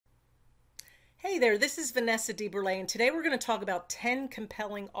Hey there, this is Vanessa DeBurlet, and today we're going to talk about 10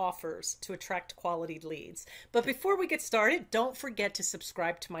 compelling offers to attract quality leads. But before we get started, don't forget to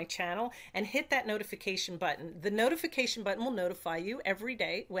subscribe to my channel and hit that notification button. The notification button will notify you every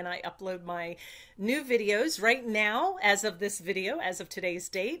day when I upload my new videos. Right now, as of this video, as of today's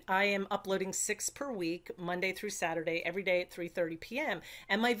date, I am uploading 6 per week, Monday through Saturday, every day at 3:30 p.m.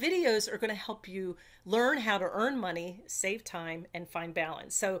 And my videos are going to help you learn how to earn money, save time, and find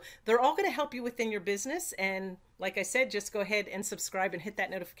balance. So they're all going to help you within your business. And like I said, just go ahead and subscribe and hit that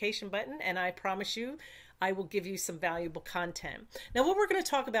notification button. And I promise you, I will give you some valuable content. Now, what we're going to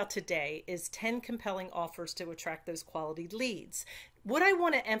talk about today is 10 compelling offers to attract those quality leads. What I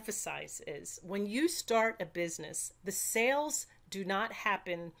want to emphasize is when you start a business, the sales do not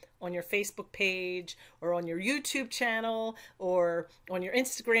happen on your Facebook page or on your YouTube channel or on your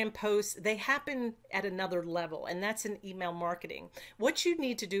Instagram posts. They happen at another level, and that's in email marketing. What you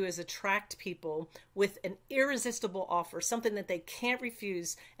need to do is attract people with an irresistible offer, something that they can't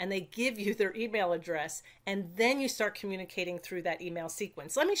refuse, and they give you their email address, and then you start communicating through that email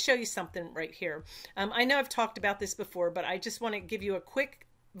sequence. Let me show you something right here. I know I've talked about this before, but I just want to give you a quick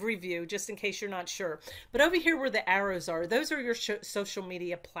review just in case you're not sure. But over here where the arrows are, those are your social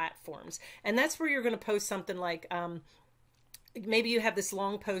media platforms, and that's where you're going to post something like maybe you have this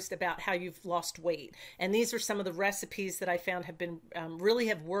long post about how you've lost weight, and these are some of the recipes that I found have been really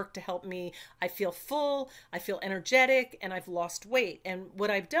have worked to help me. I feel full, I feel energetic, and I've lost weight. And what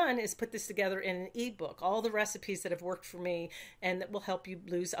I've done is put this together in an ebook, all the recipes that have worked for me and that will help you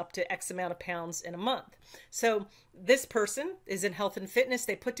lose up to X amount of pounds in a month. So this person is in health and fitness.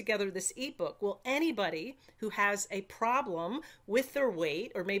 They put together this ebook. Well, anybody who has a problem with their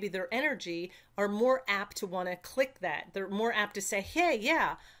weight or maybe their energy are more apt to want to click that. They're more apt to say, hey,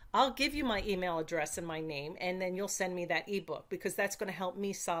 yeah, I'll give you my email address and my name, and then you'll send me that ebook because that's going to help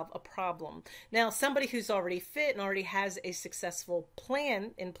me solve a problem. Now, somebody who's already fit and already has a successful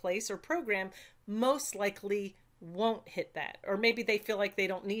plan in place or program most likely won't hit that, or maybe they feel like they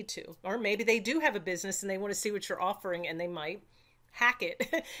don't need to, or maybe they do have a business and they want to see what you're offering and they might hack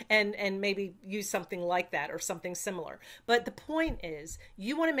it and maybe use something like that or something similar. But the point is,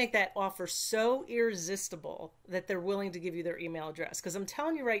 you want to make that offer so irresistible that they're willing to give you their email address. Because I'm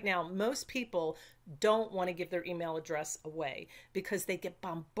telling you right now, most people don't want to give their email address away because they get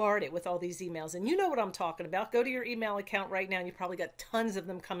bombarded with all these emails. And you know what I'm talking about. Go to your email account right now and you probably got tons of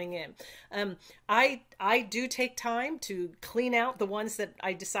them coming in. I do take time to clean out the ones that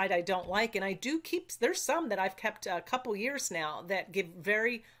I decide I don't like. And I do keep, there's some that I've kept a couple years now that give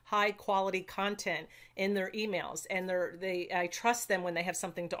very high quality content in their emails, and I trust them when they have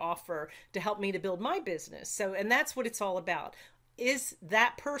something to offer to help me to build my business. So, and that's what it's all about. Is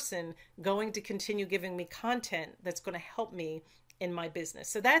that person going to continue giving me content that's going to help me in my business?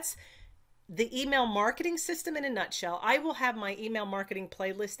 So that's the email marketing system in a nutshell. I will have my email marketing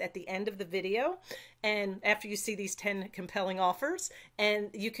playlist at the end of the video, and after you see these 10 compelling offers, and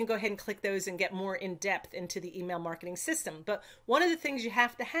you can go ahead and click those and get more in depth into the email marketing system. But one of the things you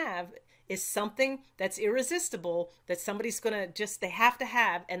have to have is something that's irresistible, that somebody's going to just, they have to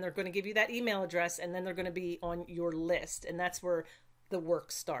have, and they're going to give you that email address, and then they're going to be on your list. And that's where the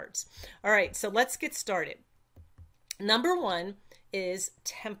work starts. All right, so let's get started. Number one is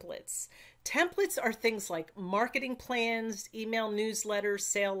templates. Templates are things like marketing plans, email newsletters,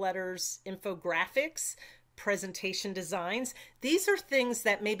 sale letters, infographics, presentation designs. These are things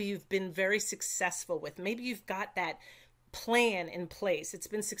that maybe you've been very successful with. Maybe you've got that plan in place. It's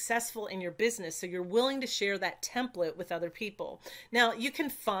been successful in your business, so you're willing to share that template with other people. Now, you can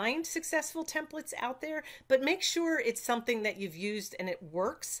find successful templates out there, but make sure it's something that you've used and it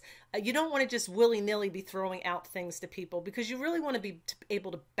works. You don't want to just willy-nilly be throwing out things to people, because you really want to be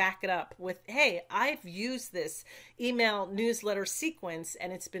able to back it up with, hey, I've used this email newsletter sequence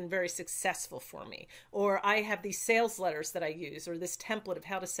and it's been very successful for me. Or I have these sales letters that I use, or this template of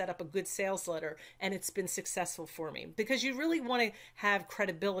how to set up a good sales letter, and it's been successful for me. Because you really want to have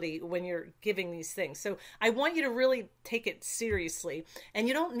credibility when you're giving these things. So I want you to really take it seriously, and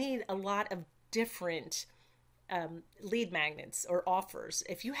you don't need a lot of different lead magnets or offers.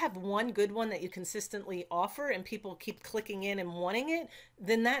 If you have one good one that you consistently offer and people keep clicking in and wanting it,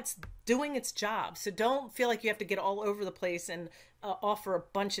 then that's doing its job. So don't feel like you have to get all over the place and offer a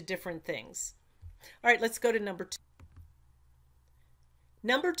bunch of different things. All right, let's go to number two.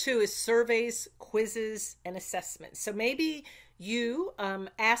 Number two is surveys, quizzes, and assessments. So maybe you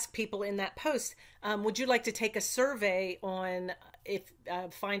ask people in that post, would you like to take a survey on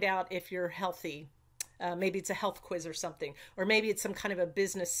find out if you're healthy? Maybe it's a health quiz or something, or maybe it's some kind of a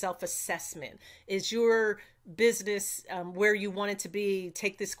business self-assessment. Is your business where you want it to be,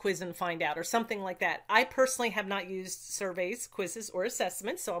 take this quiz and find out, or something like that. I personally have not used surveys, quizzes, or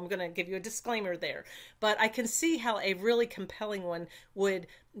assessments, so I'm going to give you a disclaimer there. But I can see how a really compelling one would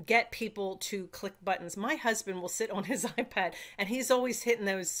get people to click buttons. My husband will sit on his iPad and he's always hitting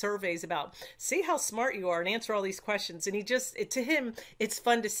those surveys about, see how smart you are and answer all these questions. And he just, to him, it's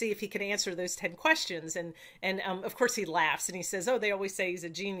fun to see if he can answer those 10 questions. And of course he laughs and he says, oh, they always say he's a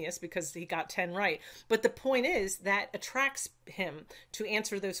genius because he got 10 right. But the point is that attracts him to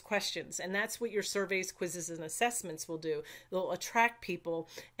answer those questions. And that's what your surveys, quizzes, and assessments will do. They'll attract people.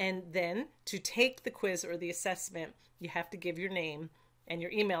 And then to take the quiz or the assessment, you have to give your name and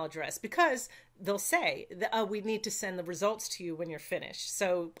your email address, because they'll say that, we need to send the results to you when you're finished.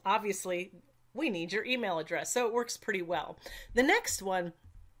 So obviously we need your email address. So it works pretty well. The next one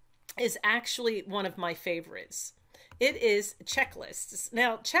is actually one of my favorites. It is checklists.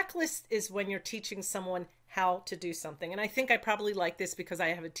 Now, checklist is when you're teaching someone how to do something. And I think I probably like this because I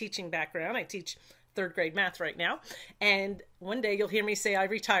have a teaching background. I teach third grade math right now. And one day you'll hear me say I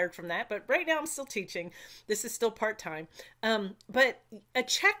retired from that, but right now I'm still teaching. This is still part-time. But a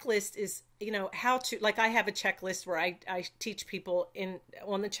checklist is, how to, like I have a checklist where I teach people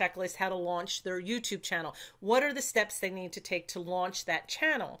on the checklist how to launch their YouTube channel. What are the steps they need to take to launch that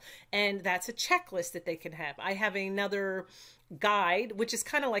channel? And that's a checklist that they can have. I have another guide, which is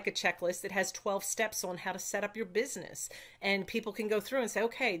kind of like a checklist. It has 12 steps on how to set up your business. And people can go through and say,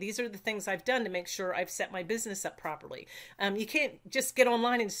 okay, these are the things I've done to make sure I've set my business up properly. You can't just get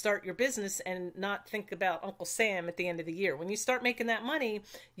online and start your business and not think about Uncle Sam at the end of the year. When you start making that money,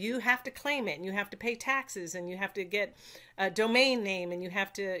 you have to claim it and you have to pay taxes and you have to get a domain name and you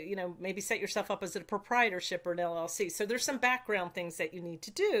have to, maybe set yourself up as a proprietorship or an LLC. So there's some background things that you need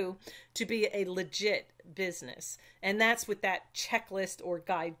to do to be a legit business. And that's what that checklist or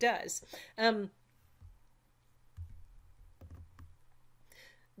guide does.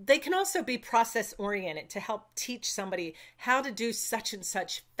 They can also be process oriented to help teach somebody how to do such and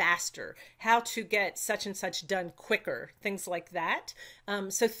such faster, how to get such and such done quicker, things like that.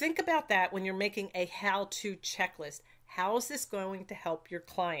 So think about that when you're making a how-to checklist. How is this going to help your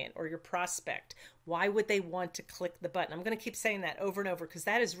client or your prospect? Why would they want to click the button? I'm going to keep saying that over and over because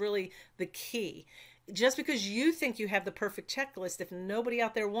that is really the key. Just because you think you have the perfect checklist, if nobody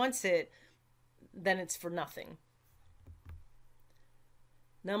out there wants it, then it's for nothing.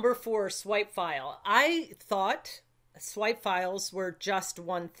 Number 4, swipe file. I thought swipe files were just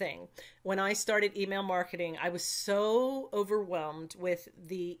one thing. When I started email marketing, I was so overwhelmed with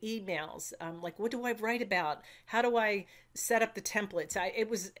the emails. Like, what do I write about? How do I set up the templates? It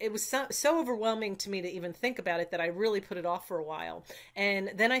was so overwhelming to me to even think about it that I really put it off for a while.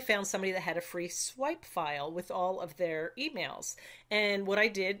 And then I found somebody that had a free swipe file with all of their emails. And what I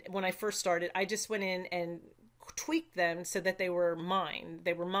did when I first started, I just went in and tweak them so that they were mine.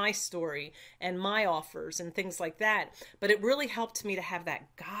 They were my story and my offers and things like that. But it really helped me to have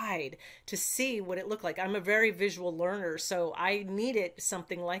that guide to see what it looked like. I'm a very visual learner, so I needed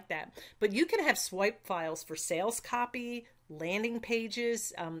something like that. But you can have swipe files for sales copy, landing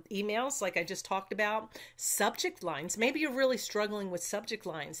pages, emails like I just talked about, subject lines. Maybe you're really struggling with subject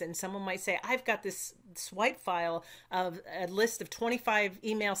lines and someone might say, I've got this swipe file of a list of 25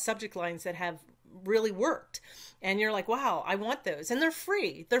 email subject lines that have really worked. And you're like, wow, I want those. And they're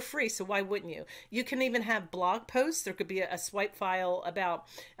free. They're free. So why wouldn't you? You can even have blog posts. There could be a swipe file about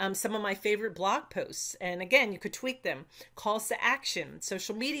some of my favorite blog posts. And again, you could tweak them. Calls to action,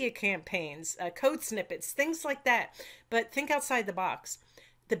 social media campaigns, code snippets, things like that. But think outside the box.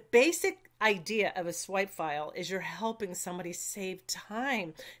 The basic idea of a swipe file is you're helping somebody save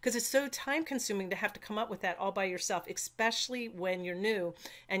time, because it's so time consuming to have to come up with that all by yourself, especially when you're new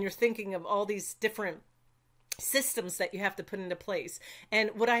and you're thinking of all these different systems that you have to put into place.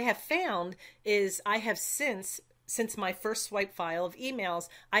 And what I have found is I have since my first swipe file of emails,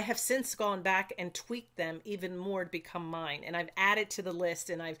 I have since gone back and tweaked them even more to become mine. And I've added to the list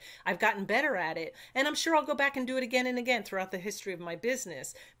and I've gotten better at it. And I'm sure I'll go back and do it again and again throughout the history of my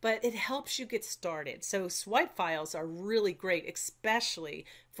business. But it helps you get started. So swipe files are really great, especially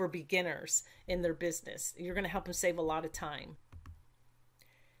for beginners in their business. You're going to help them save a lot of time.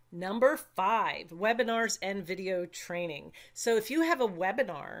 Number 5, webinars and video training. So if you have a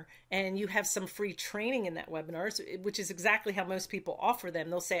webinar and you have some free training in that webinar, which is exactly how most people offer them,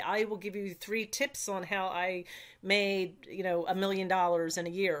 they'll say, I will give you 3 tips on how I made, $1 million in a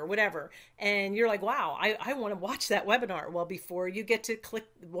year or whatever. And you're like, wow, I want to watch that webinar. Well, before you get to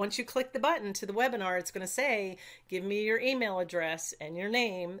once you click the button to the webinar, it's going to say, give me your email address and your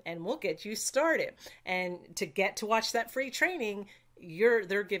name and we'll get you started. And to get to watch that free training,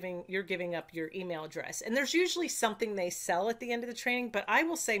 you're giving up your email address. And there's usually something they sell at the end of the training, but I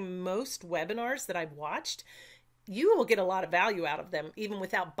will say most webinars that I've watched, you will get a lot of value out of them even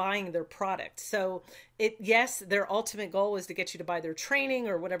without buying their product. So yes, their ultimate goal is to get you to buy their training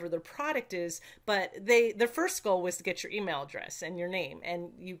or whatever their product is, but their first goal was to get your email address and your name,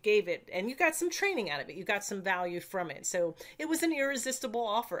 and you gave it and you got some training out of it. You got some value from it. So it was an irresistible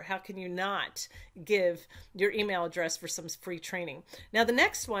offer. How can you not give your email address for some free training? Now, the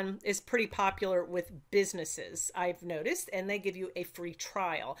next one is pretty popular with businesses, I've noticed, and they give you a free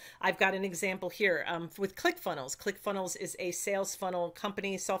trial. I've got an example here with ClickFunnels. ClickFunnels is a sales funnel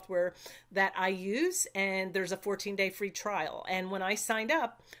company software that I use, and there's a 14-day free trial. And when I signed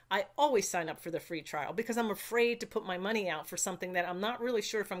up, I always sign up for the free trial because I'm afraid to put my money out for something that I'm not really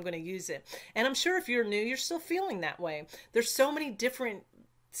sure if I'm going to use it. And I'm sure if you're new, you're still feeling that way. There's so many different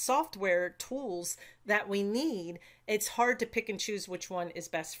software tools that we need. It's hard to pick and choose which one is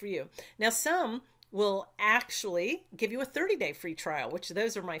best for you. Now, some will actually give you a 30-day free trial, which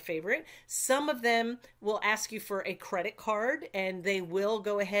those are my favorite. Some of them will ask you for a credit card, and they will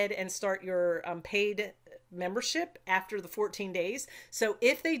go ahead and start your paid membership after the 14 days. So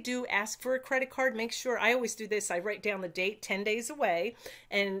if they do ask for a credit card, make sure, I always do this, I write down the date 10 days away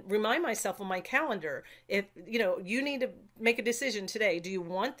and remind myself on my calendar, if you need to make a decision today, do you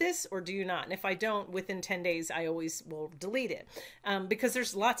want this or do you not? And if I don't, within 10 days, I always will delete it because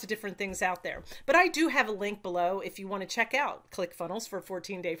there's lots of different things out there. But I do have a link below if you want to check out ClickFunnels for a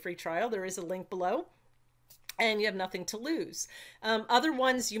 14-day free trial. There is a link below, and you have nothing to lose. Other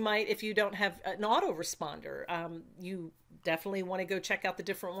ones you might, if you don't have an autoresponder, you definitely want to go check out the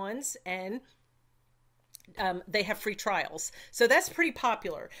different ones, and they have free trials. So that's pretty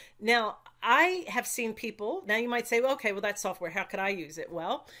popular. Now, I have seen people, now you might say, well, okay, well, that's software. How could I use it?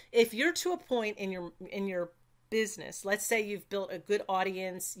 Well, if you're to a point in your business, let's say you've built a good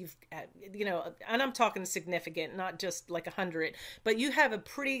audience, you've and I'm talking significant, not just like 100, but you have a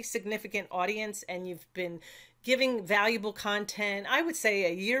pretty significant audience and you've been giving valuable content, I would say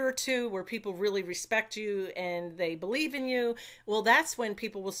a year or two, where people really respect you and they believe in you. Well, that's when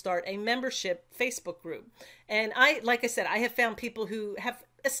people will start a membership Facebook group. And like I said, I have found people who have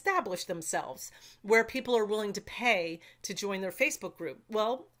established themselves where people are willing to pay to join their Facebook group.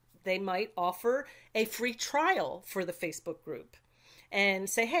 Well, they might offer a free trial for the Facebook group and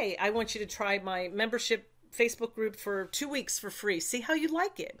say, hey, I want you to try my membership Facebook group for 2 weeks for free. See how you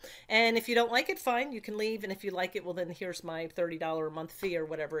like it. And if you don't like it, fine, you can leave. And if you like it, well, then here's my $30 a month fee or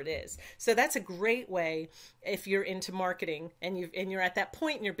whatever it is. So that's a great way if you're into marketing and you're at that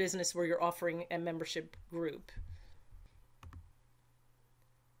point in your business where you're offering a membership group.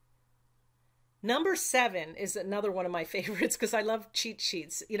 Number 7 is another one of my favorites because I love cheat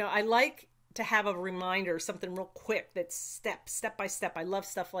sheets. I like to have a reminder, something real quick that's step by step. I love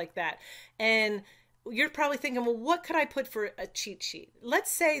stuff like that. And you're probably thinking, well, what could I put for a cheat sheet?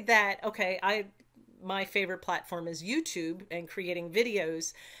 Let's say that, okay, my favorite platform is YouTube and creating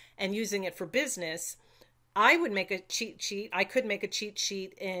videos and using it for business. I would make a cheat sheet. I could make a cheat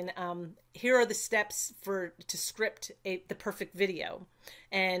sheet in here are the steps to script the perfect video.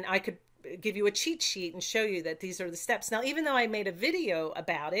 And I could give you a cheat sheet and show you that these are the steps. Now, even though I made a video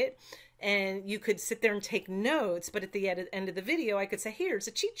about it, and you could sit there and take notes, but at the end of the video, I could say, here's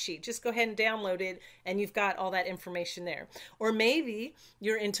a cheat sheet. Just go ahead and download it, and you've got all that information there. Or maybe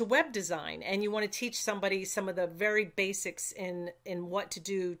you're into web design, and you want to teach somebody some of the very basics in what to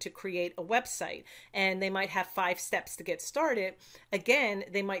do to create a website. And they might have 5 steps to get started. Again,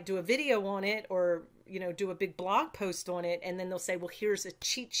 they might do a video on it or do a big blog post on it, and then they'll say, well, here's a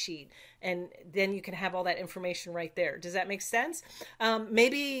cheat sheet, and then you can have all that information right there. Does that make sense?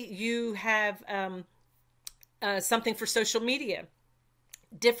 Maybe you have something for social media.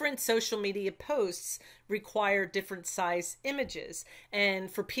 Different social media posts require different size images. And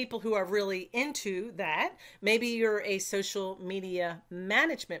for people who are really into that, maybe you're a social media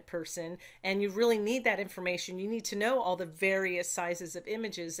management person and you really need that information. You need to know all the various sizes of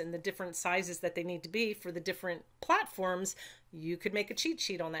images and the different sizes that they need to be for the different platforms. You could make a cheat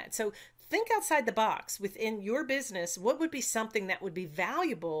sheet on that. So think outside the box within your business. What would be something that would be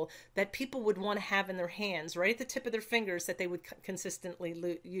valuable that people would want to have in their hands, right at the tip of their fingers, that they would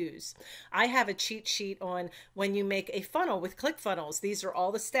consistently use? I have a cheat sheet on when you make a funnel with ClickFunnels. These are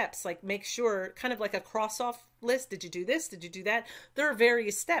all the steps, like make sure, kind of like a cross-off list. Did you do this? Did you do that? There are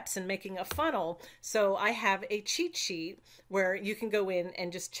various steps in making a funnel. So I have a cheat sheet where you can go in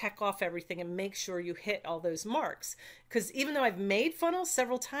and just check off everything and make sure you hit all those marks. Because even though I've made funnels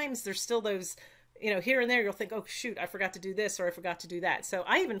several times, there's still those you know, here and there you'll think, oh shoot, I forgot to do this or I forgot to do that. So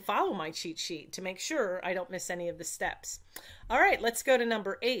I even follow my cheat sheet to make sure I don't miss any of the steps. All right, let's go to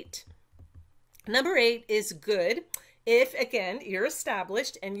number 8. Number 8 is good if, again, you're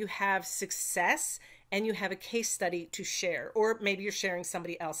established and you have success and you have a case study to share, or maybe you're sharing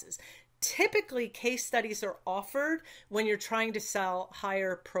somebody else's. Typically, case studies are offered when you're trying to sell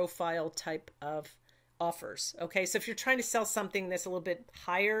higher profile type of offers. Okay, so if you're trying to sell something that's a little bit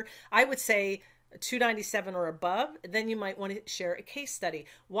higher, I would say $297 or above, then you might want to share a case study.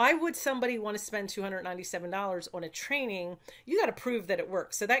 Why would somebody want to spend $297 on a training? You got to prove that it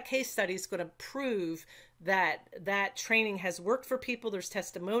works. So that case study is going to prove that that training has worked for people. There's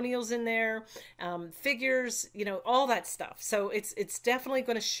testimonials in there, figures, you know, all that stuff. So it's definitely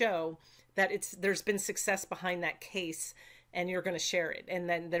going to show that there's been success behind that case, and you're going to share it. And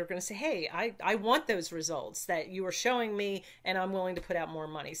then they're going to say, hey, I want those results that you are showing me, and I'm willing to put out more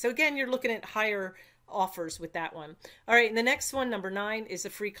money. So again, you're looking at higher offers with that one. All right. And the next one, number 9, is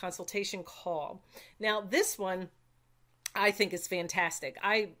a free consultation call. Now, this one I think is fantastic.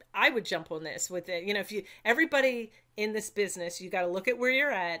 I would jump on this with it. You know, everybody in this business, you got to look at where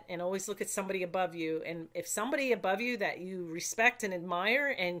you're at and always look at somebody above you. And if somebody above you that you respect and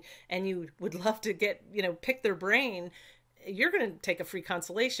admire and you would love to get, you know, pick their brain, you're going to take a free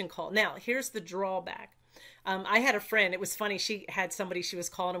consultation call. Now, here's the drawback. I had a friend, it was funny, she had somebody she was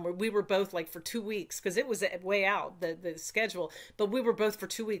calling him, where we were both like for 2 weeks, because it was way out, the schedule, but we were both for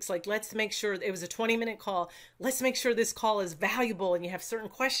 2 weeks, like, let's make sure, it was a 20-minute call, let's make sure this call is valuable and you have certain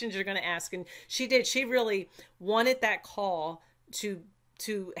questions you're going to ask. And she did. She really wanted that call to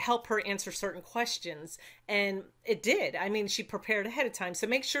help her answer certain questions. And it did. I mean, she prepared ahead of time. So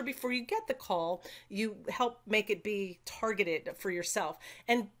make sure before you get the call, you help make it be targeted for yourself.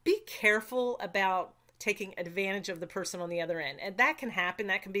 And be careful about taking advantage of the person on the other end. And that can happen.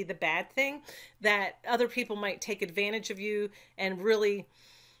 That can be the bad thing, that other people might take advantage of you and really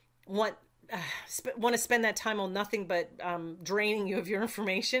want to spend that time on nothing but draining you of your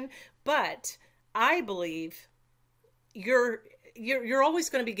information. But I believe you're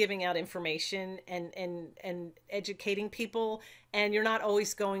always going to be giving out information and educating people, and you're not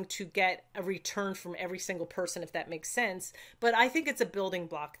always going to get a return from every single person, if that makes sense. But I think it's a building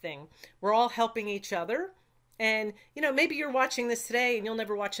block thing. We're all helping each other. And, you know, maybe you're watching this today and you'll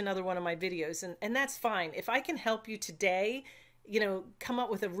never watch another one of my videos, and that's fine. If I can help you today, you know, come up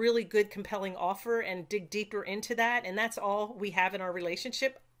with a really good, compelling offer and dig deeper into that, and that's all we have in our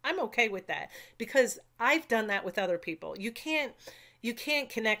relationship, I'm okay with that, because I've done that with other people. You can't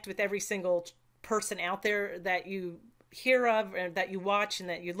connect with every single person out there that you hear of and that you watch and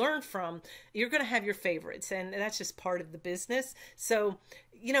that you learn from. You're going to have your favorites, and that's just part of the business. So,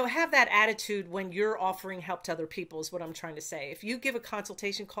 you know, have that attitude when you're offering help to other people is what I'm trying to say. If you give a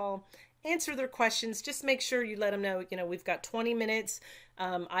consultation call, answer their questions. Just make sure you let them know, you know, we've got 20 minutes.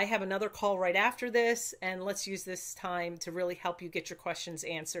 I have another call right after this, and let's use this time to really help you get your questions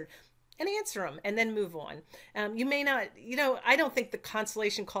answered, and answer them and then move on. You may not, you know, I don't think the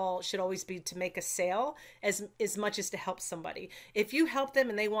consultation call should always be to make a sale as much as to help somebody. If you help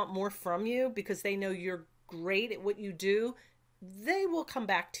them and they want more from you because they know you're great at what you do, they will come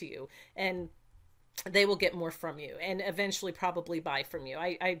back to you and they will get more from you and eventually probably buy from you.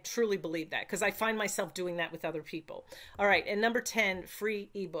 I truly believe that, because I find myself doing that with other people. All right. And number 10, free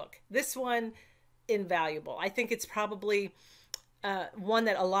ebook. This one, invaluable. I think it's probably one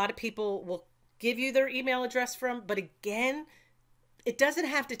that a lot of people will give you their email address from. But again, it doesn't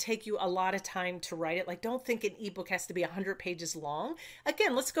have to take you a lot of time to write it. Like, don't think an ebook has to be 100 pages long.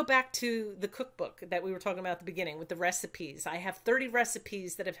 Again, let's go back to the cookbook that we were talking about at the beginning with the recipes. I have 30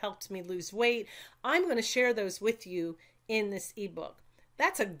 recipes that have helped me lose weight. I'm going to share those with you in this ebook.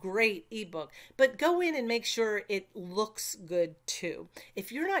 That's a great ebook, but go in and make sure it looks good too.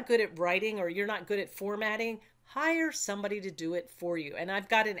 If you're not good at writing or you're not good at formatting, hire somebody to do it for you. And I've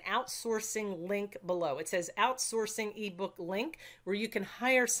got an outsourcing link below. It says outsourcing ebook link, where you can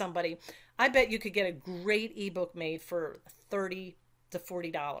hire somebody. I bet you could get a great ebook made for $30 to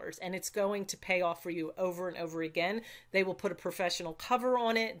 $40, and it's going to pay off for you over and over again. They will put a professional cover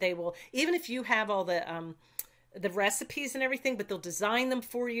on it. They will, even if you have all the recipes and everything, but they'll design them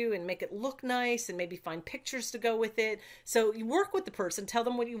for you and make it look nice and maybe find pictures to go with it. So you work with the person, tell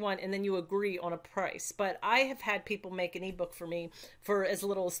them what you want, and then you agree on a price. But I have had people make an ebook for me for as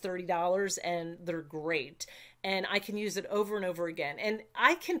little as $30, and they're great. And I can use it over and over again. And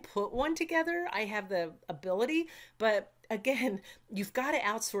I can put one together. I have the ability, but again, you've got to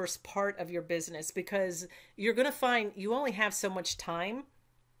outsource part of your business, because you're going to find you only have so much time.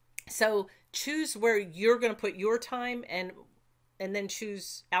 So choose where you're going to put your time and and then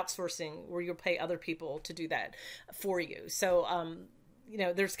choose outsourcing where you'll pay other people to do that for you. So, you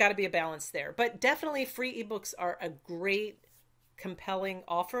know, there's got to be a balance there, but definitely free ebooks are a great, compelling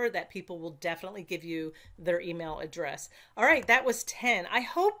offer that people will definitely give you their email address. All right, that was 10. I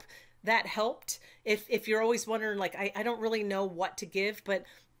hope that helped. If you're always wondering, like, I don't really know what to give, but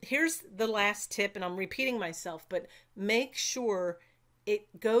here's the last tip, and I'm repeating myself, but make sure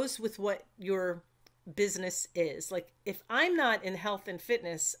it goes with what your business is. Like, if I'm not in health and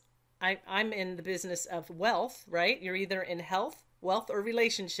fitness, I'm in the business of wealth, right? You're either in health, wealth, or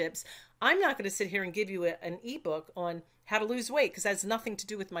relationships. I'm not going to sit here and give you an ebook on how to lose weight because that has nothing to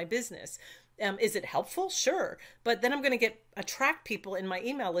do with my business. Is it helpful? Sure. But then I'm going to attract people in my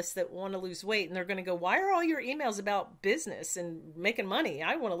email list that want to lose weight, and they're going to go, why are all your emails about business and making money?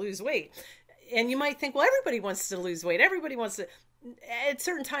 I want to lose weight. And you might think, well, everybody wants to lose weight. Everybody wants to. At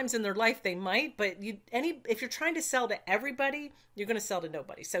certain times in their life they might, but if you're trying to sell to everybody, you're going to sell to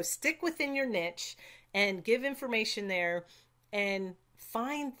nobody. So stick within your niche and give information there, and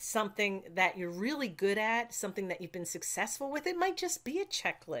find something that you're really good at, something that you've been successful with. It might just be a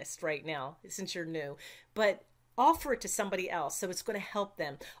checklist right now since you're new, but offer it to somebody else so it's going to help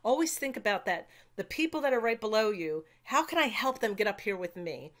them. Always think about that. The people that are right below you, how can I help them get up here with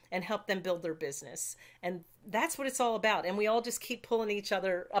me and help them build their business? And that's what it's all about. And we all just keep pulling each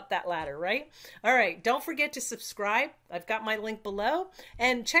other up that ladder, right? All right. Don't forget to subscribe. I've got my link below,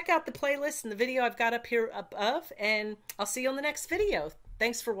 and check out the playlist and the video I've got up here above, and I'll see you on the next video.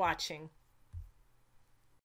 Thanks for watching.